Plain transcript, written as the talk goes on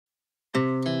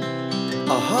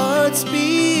Our hearts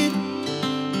beat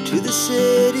to the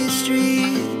city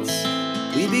streets.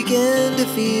 We began to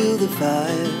feel the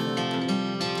fire.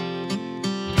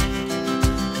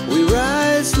 We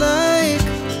rise like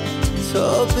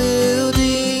tall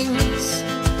buildings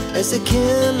as the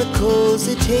chemicals,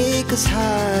 they take us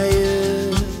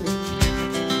higher.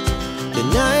 The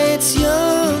night's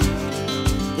young,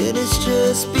 it has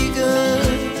just begun,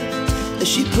 as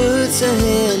she puts her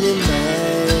hand in mine.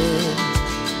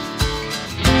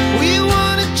 We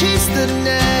wanna chase the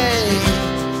night,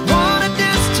 wanna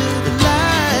dance to the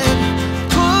light,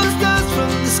 pull the stars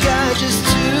from the sky, just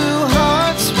two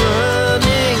hearts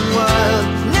running wild.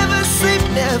 Never sleep,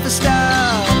 never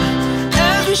stop,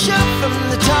 as we shout from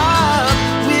the top.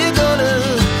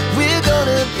 We're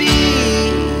gonna be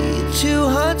two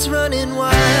hearts running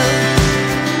wild.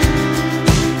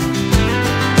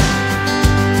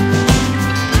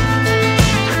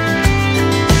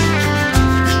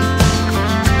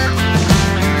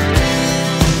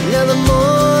 Now the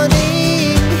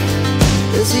morning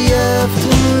is the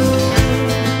afternoon.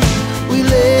 We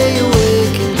lay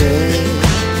awake in bed.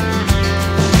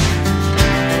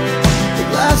 The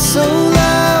laughs so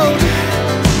loud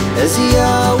as the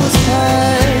hours pass.